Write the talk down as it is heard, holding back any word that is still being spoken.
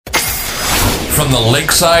from the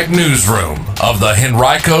Lakeside Newsroom of the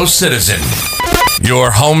Henrico Citizen, your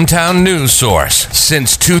hometown news source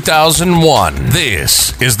since 2001.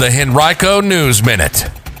 This is the Henrico News Minute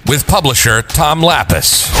with publisher Tom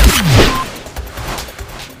Lappas.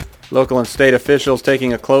 Local and state officials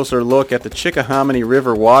taking a closer look at the Chickahominy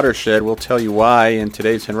River watershed. We'll tell you why in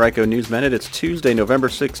today's Henrico News Minute. It's Tuesday, November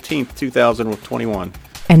 16th, 2021.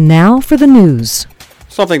 And now for the news.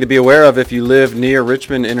 Something to be aware of if you live near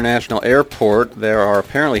Richmond International Airport. There are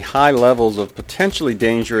apparently high levels of potentially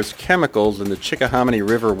dangerous chemicals in the Chickahominy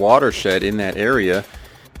River watershed in that area.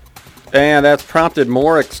 And that's prompted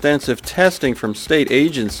more extensive testing from state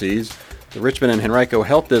agencies. The Richmond and Henrico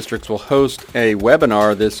Health Districts will host a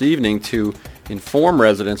webinar this evening to inform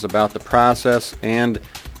residents about the process and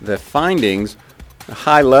the findings. The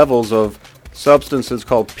high levels of substances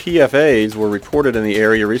called PFAs were reported in the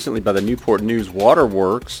area recently by the Newport News Water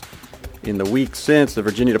Works. In the week since, the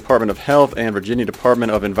Virginia Department of Health and Virginia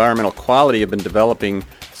Department of Environmental Quality have been developing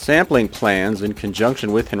sampling plans in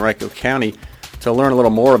conjunction with Henrico County to learn a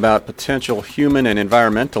little more about potential human and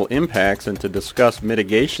environmental impacts and to discuss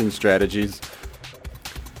mitigation strategies.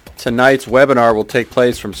 Tonight's webinar will take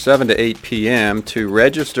place from 7 to 8 p.m. To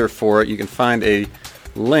register for it, you can find a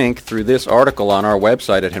link through this article on our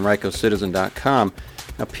website at henricocitizen.com.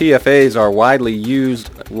 Now, PFAs are widely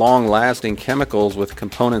used, long-lasting chemicals with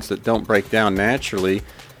components that don't break down naturally.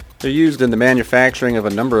 They're used in the manufacturing of a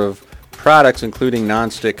number of products, including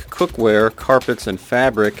nonstick cookware, carpets and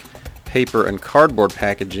fabric, paper and cardboard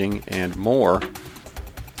packaging, and more.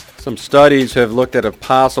 Some studies have looked at a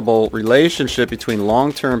possible relationship between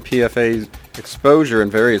long-term PFA exposure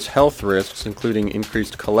and various health risks, including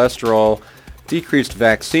increased cholesterol, decreased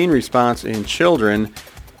vaccine response in children,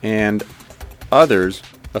 and others.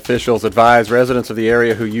 Officials advise residents of the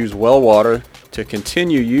area who use well water to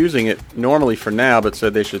continue using it normally for now, but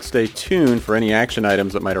said they should stay tuned for any action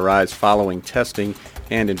items that might arise following testing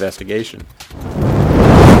and investigation.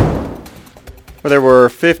 Well, there were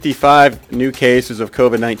 55 new cases of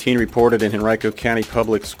COVID-19 reported in Henrico County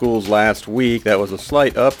Public Schools last week. That was a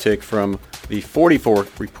slight uptick from the 44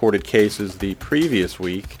 reported cases the previous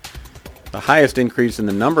week. The highest increase in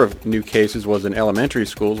the number of new cases was in elementary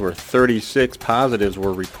schools, where 36 positives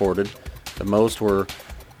were reported. The most were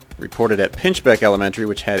reported at Pinchbeck Elementary,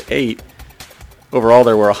 which had 8. Overall,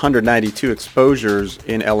 there were 192 exposures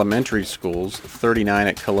in elementary schools, 39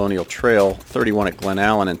 at Colonial Trail, 31 at Glen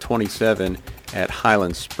Allen, and 27 at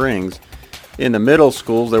Highland Springs. In the middle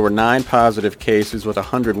schools, there were 9 positive cases with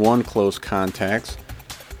 101 close contacts.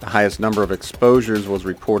 The highest number of exposures was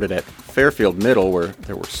reported at Fairfield Middle, where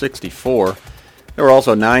there were 64. There were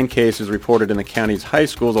also 9 cases reported in the county's high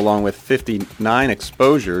schools, along with 59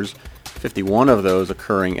 exposures, 51 of those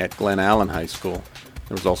occurring at Glen Allen High School.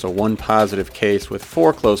 There was also 1 positive case with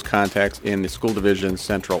 4 close contacts in the school division's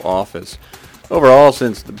central office. Overall,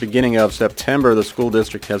 since the beginning of September, the school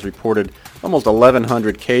district has reported almost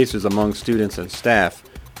 1,100 cases among students and staff.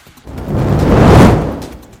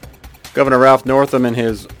 Governor Ralph Northam and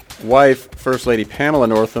his wife, First Lady Pamela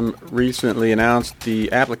Northam, recently announced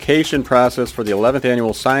the application process for the 11th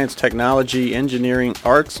Annual Science, Technology, Engineering,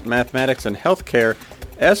 Arts, Mathematics, and Healthcare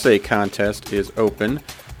Essay Contest is open.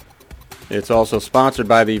 It's also sponsored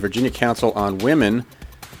by the Virginia Council on Women.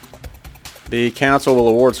 The council will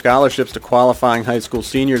award scholarships to qualifying high school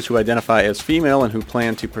seniors who identify as female and who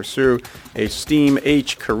plan to pursue a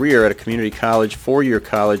STEAM-H career at a community college, four-year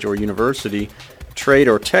college, or university, trade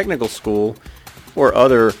or technical school, or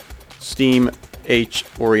other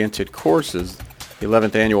STEAM-H-oriented courses. The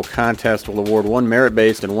 11th annual contest will award 1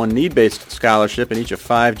 merit-based and 1 need-based scholarship in each of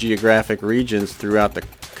 5 geographic regions throughout the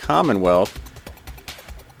Commonwealth.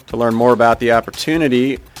 To learn more about the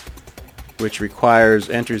opportunity, which requires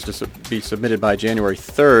entries to be submitted by January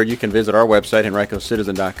 3rd, you can visit our website,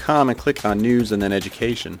 henricocitizen.com, and click on News and then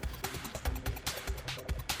Education.